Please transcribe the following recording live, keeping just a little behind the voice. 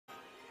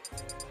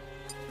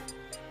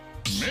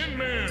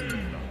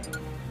Min.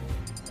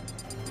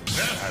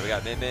 Alright, we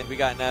got Min, we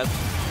got Ness.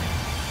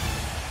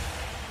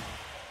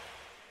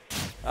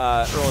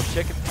 Earl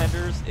Chicken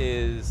Tenders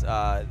is,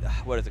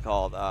 what is it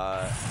called?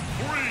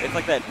 It's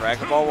like that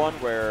Dragon Ball one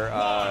where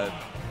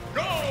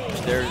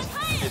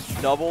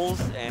it's doubles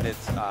and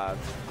it's 2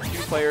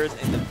 players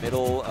in the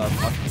middle of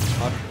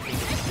Mushroom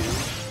Kingdom 2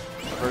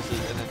 versus,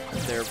 and then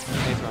their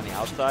teammates are on the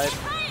outside.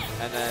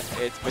 And then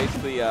it's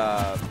basically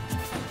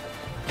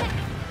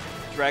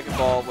Dragon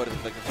Ball, what is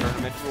it, like the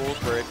tournament rules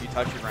where if you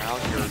touch the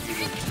ground, you lose.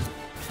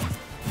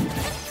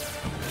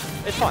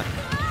 It's fun.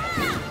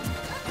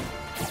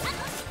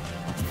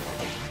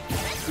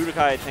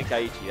 Budokai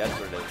Tenkaichi, that's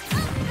what it is.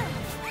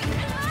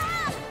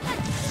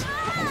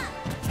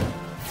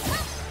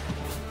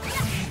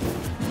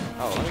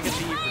 Oh, let me get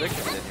the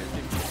predictions in here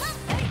too.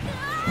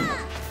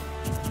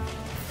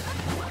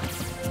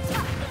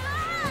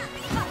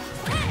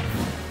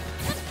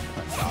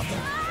 Stop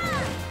it.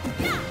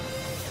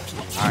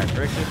 Alright,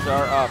 predictions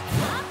are up.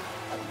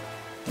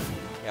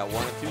 Yeah, 1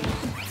 and 2.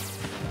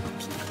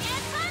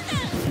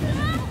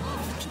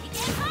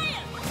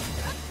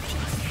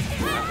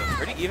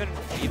 Pretty even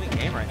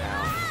game right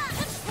now.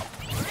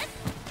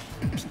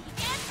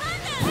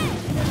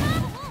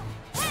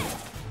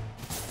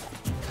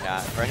 Yeah,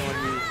 for anyone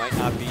who might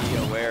not be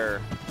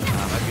aware,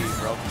 might be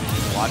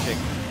relatively watching,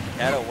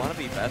 ATATA, one of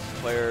the best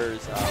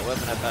players, one of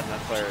the best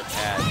players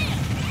at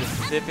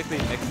specifically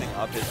mixing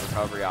up his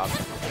recovery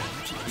options.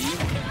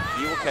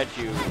 He will catch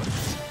you.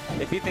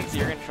 If he thinks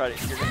you're gonna try to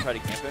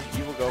camp him,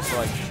 he will go for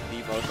like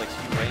the most like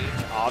strange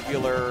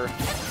ovular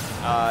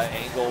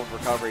angled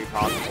recovery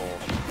possible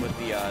with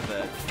the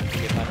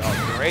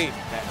oh, great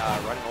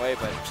running away,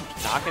 but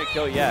not gonna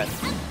kill yet.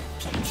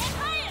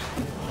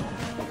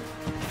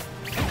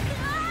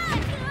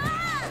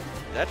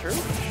 Is that true?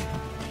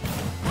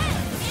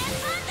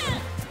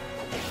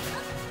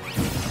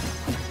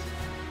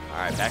 All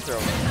right, back throw.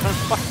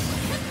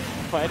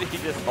 Why did he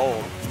just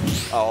hold?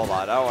 Oh, hold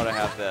on. I don't want to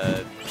have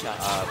the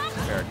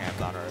spare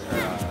cams on her,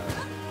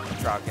 or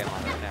crowd cam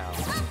on her now.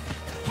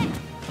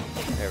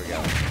 There we go.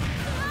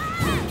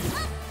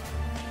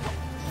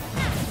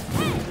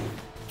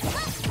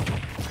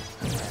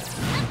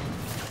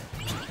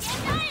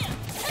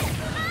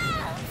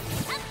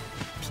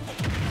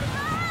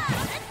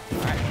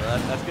 Alright, well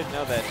that's good to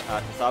know that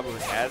Tasabu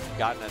has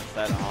gotten a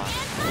set on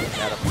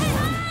that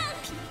before.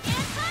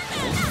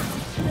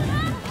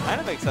 Kind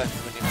of makes sense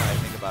when I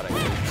think about it.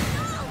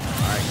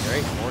 Alright,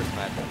 great force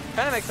match.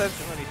 Kind of makes sense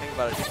when you think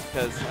about it, just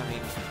because, I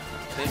mean,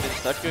 they've been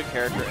such a good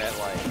character at,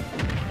 like,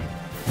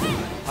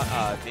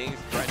 being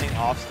threatening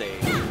off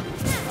stage.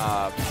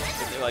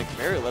 Like,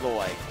 very little,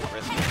 like,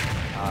 risk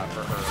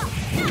for her.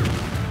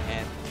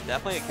 And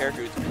definitely a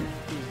character who's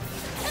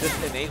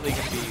just innately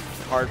going to be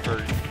hard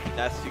for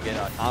Ness to get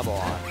a combo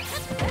on.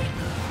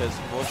 Because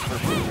most of her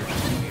moves are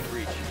just easy to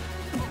reach.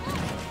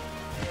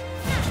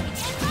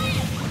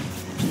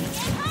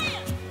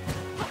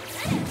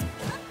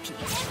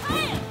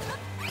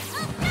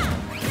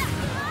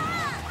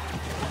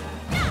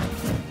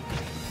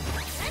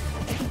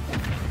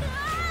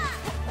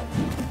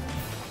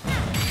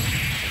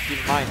 Keep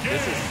in mind,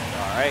 this is,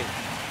 alright,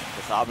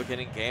 Tasabu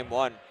getting game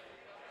 1.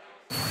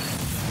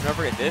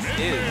 Remember, this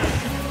is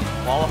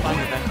qualifying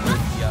event for the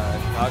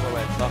Chicago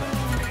Red Summit.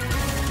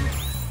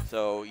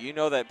 So you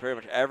know that pretty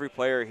much every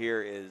player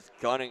here is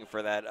gunning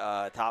for that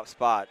top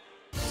spot.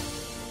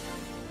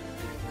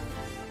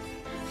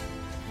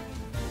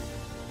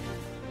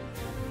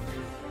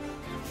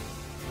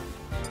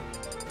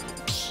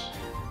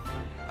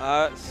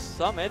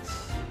 Summits.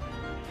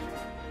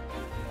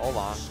 Hold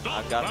on,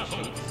 I've got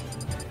the sheets.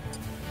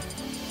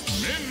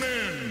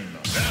 Min.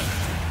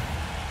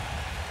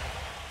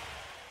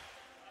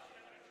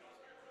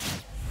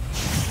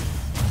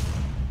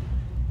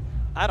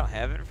 I don't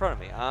have it in front of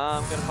me.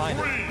 I'm gonna find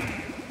it.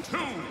 3,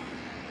 2,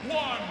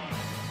 1,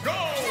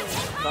 go!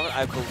 Summit,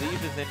 I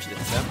believe, is in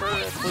December.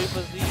 I believe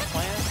was the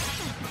plan.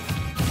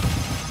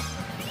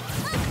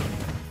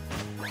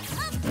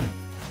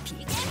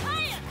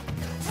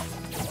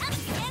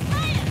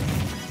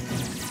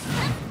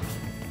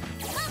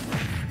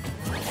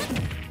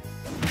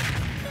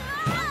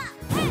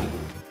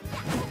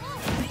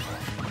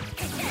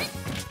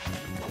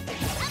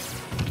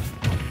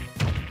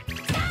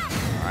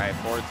 All right,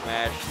 forward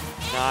smash.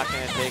 Not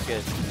gonna take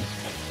it.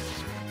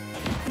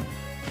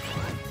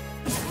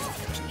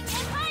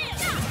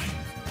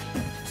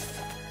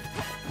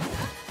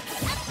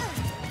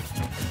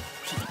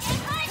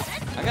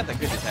 I got the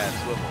goodness hat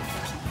swivel.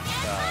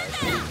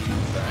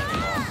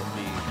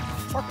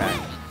 Or back.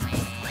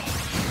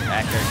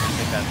 Back there can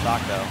take that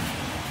stock though.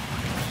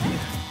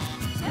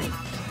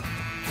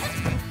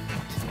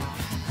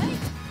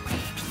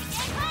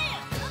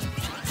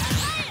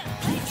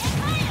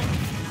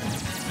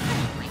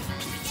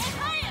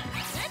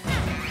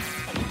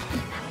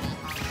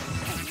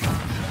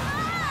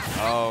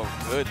 Oh,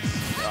 good.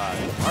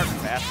 Smart,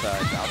 fast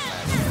job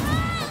smash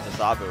from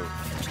Tasabu.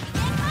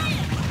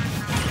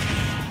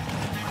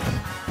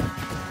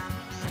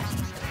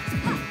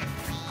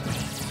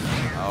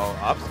 Oh,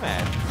 up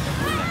smash.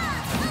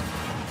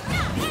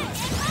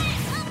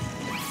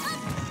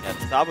 Yeah,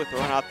 Tasabu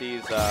throwing out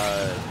these, what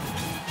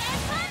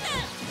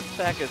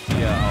the heck is the,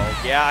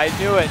 oh, yeah, I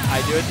knew it.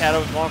 I knew Tata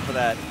was going for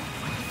that.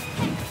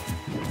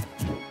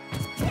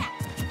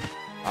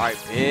 All right,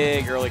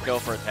 big early kill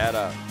for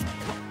Tata.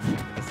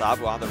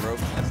 Tasabu on the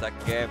ropes in the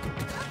second game.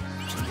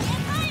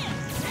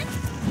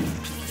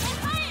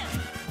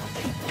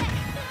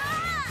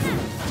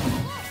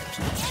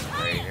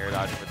 Great air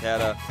dodge for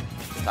Tata.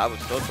 Tasabu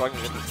still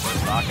struggling to get this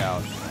first stock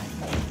out.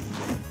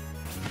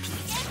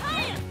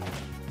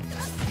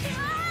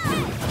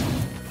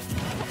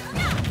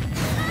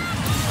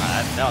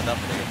 Now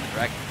definitely gets the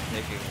direct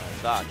taking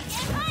stock.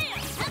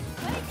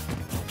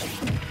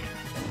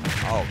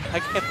 Oh, I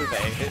can't believe I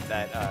hit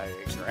that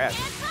grab.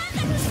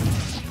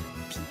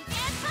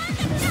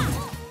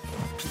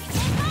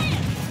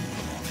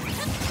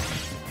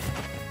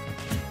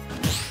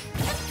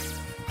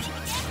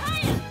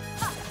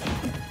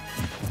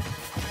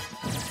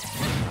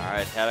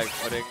 Alright, Tata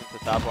putting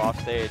Tasabu off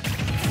stage.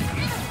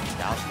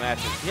 Down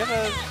smash.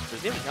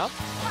 Does he have a jump?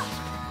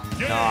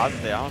 No,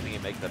 honestly, I don't think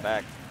he makes it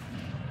back.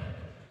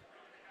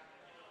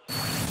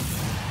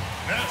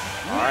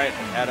 Alright,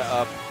 Tata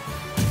up.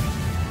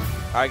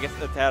 Alright, I guess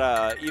the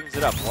Tata evens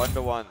it up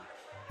 1-1.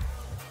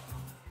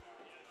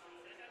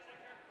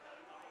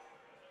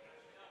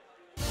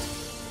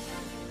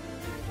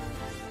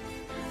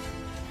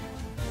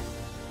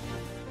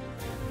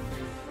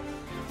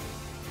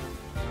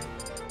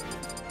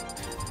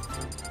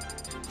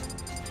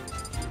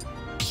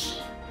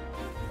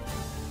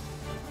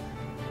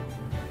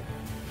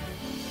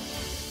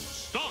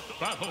 Stock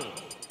battle.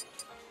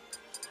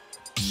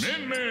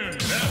 Min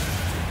Ness.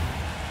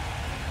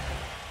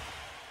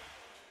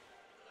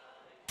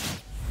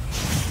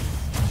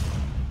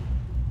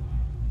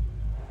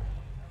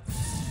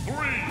 3,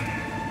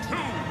 2,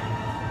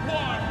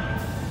 1,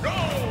 go!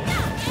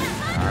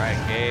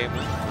 Alright, game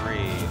 3.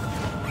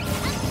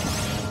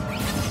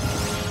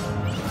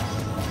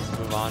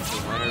 Move on to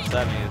winner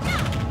semis.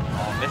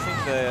 Oh, missing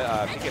the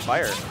picket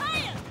fire.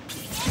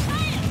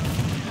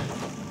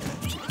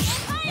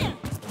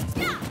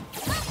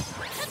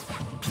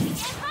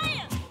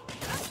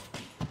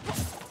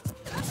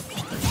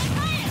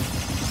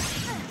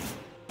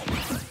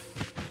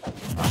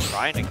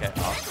 Trying to get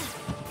up.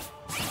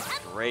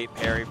 Great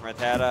parry from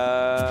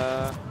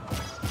Tata.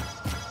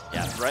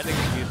 Yeah, threatening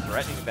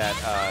that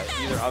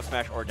either up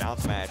smash or down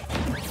smash.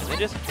 And then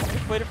just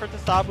waited for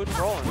Tasabu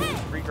to roll and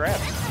just free grab.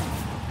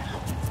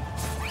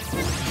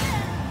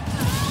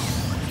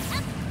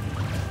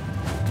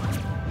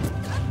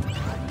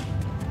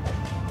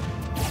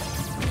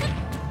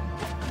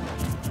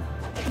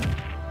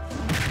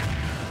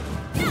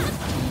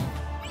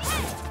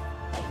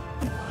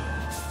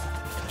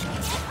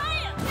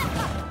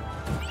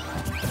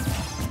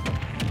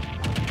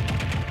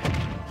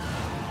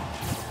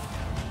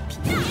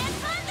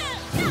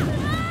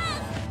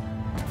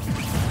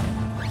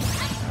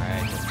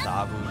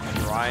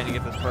 Trying to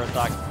get this first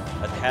stock.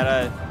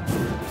 Tata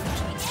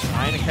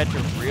trying to catch a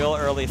real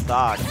early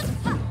stock,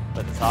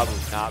 but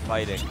Tasabu's not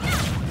biting.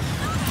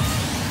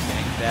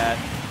 Getting that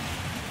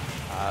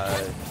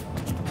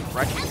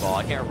wrecking ball.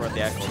 I can't remember what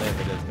the actual name of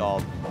it is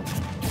called.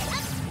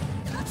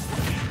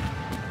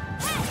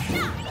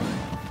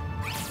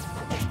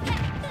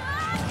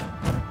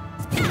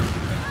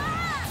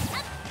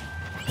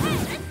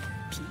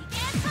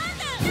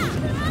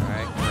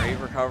 Alright, great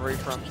recovery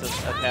from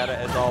Tata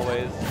as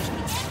always.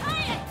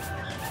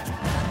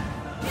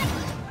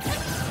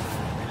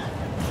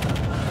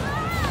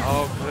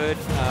 Oh, good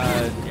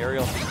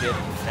aerial to get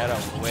Tata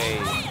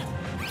away.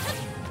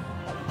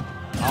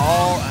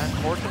 Oh,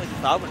 unfortunately,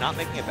 Tasabu not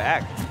making it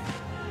back.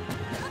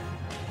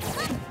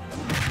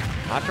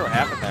 Not sure what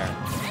happened there.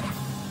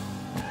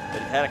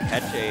 Did Tata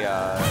catch a,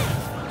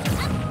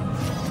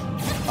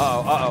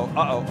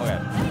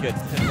 okay, good.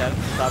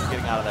 Tasabu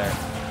getting out of there.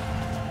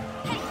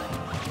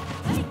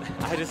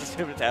 I just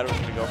assumed Tata was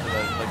going to go for the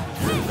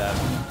screw death.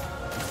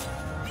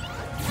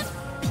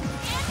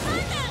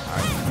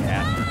 Alright,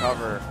 yeah,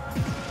 recover.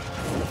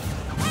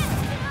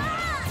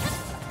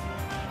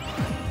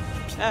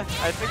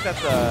 I think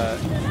that's a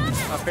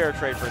fair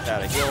trade for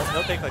Tata.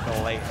 He'll take like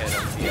a late hit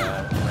of the right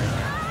there.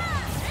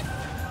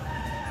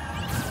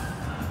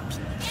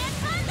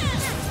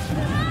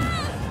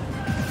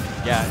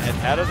 Yeah, and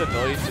Tata's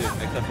ability to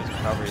mix up his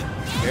recovery is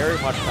very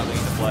much coming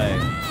into play.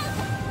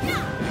 You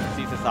can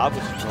see Tasabu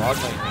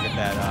struggling to get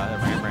that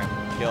Ram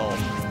kill.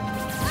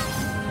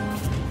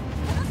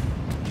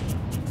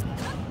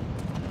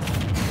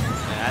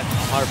 And that's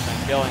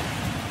 100% killing.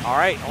 All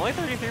right, only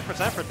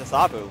 33% for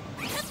Tasabu.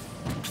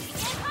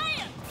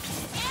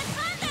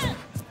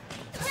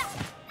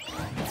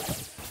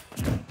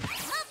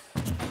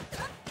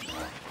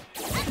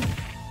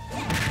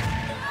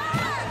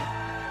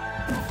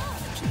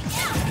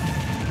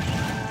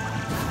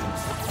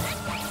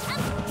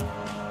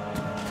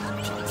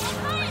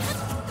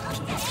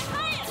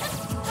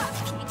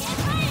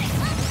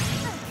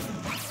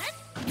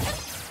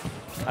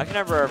 I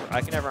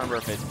can never remember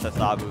if it's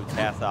Tasabu,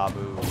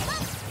 Tasabu.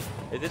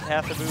 Is it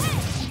Tasabu?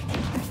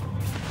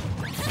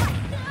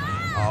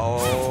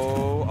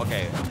 Oh,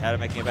 okay. ATATA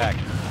making it back.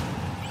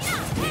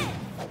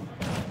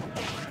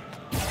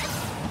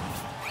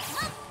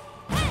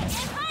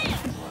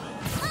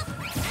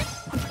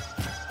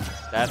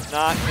 That's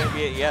not going to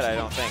be it yet, I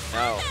don't think.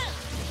 No.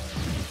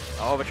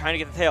 Oh, but trying to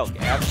get the tail.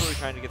 Absolutely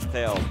trying to get the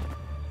tail.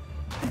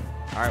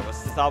 All right,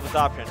 what's Tasabu's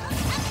option?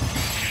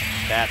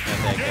 That's going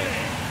to take it.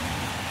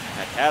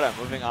 ATATA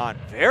moving on.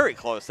 Very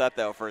close set,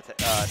 though, for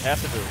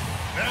Tasabu.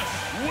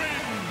 Ness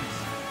wins.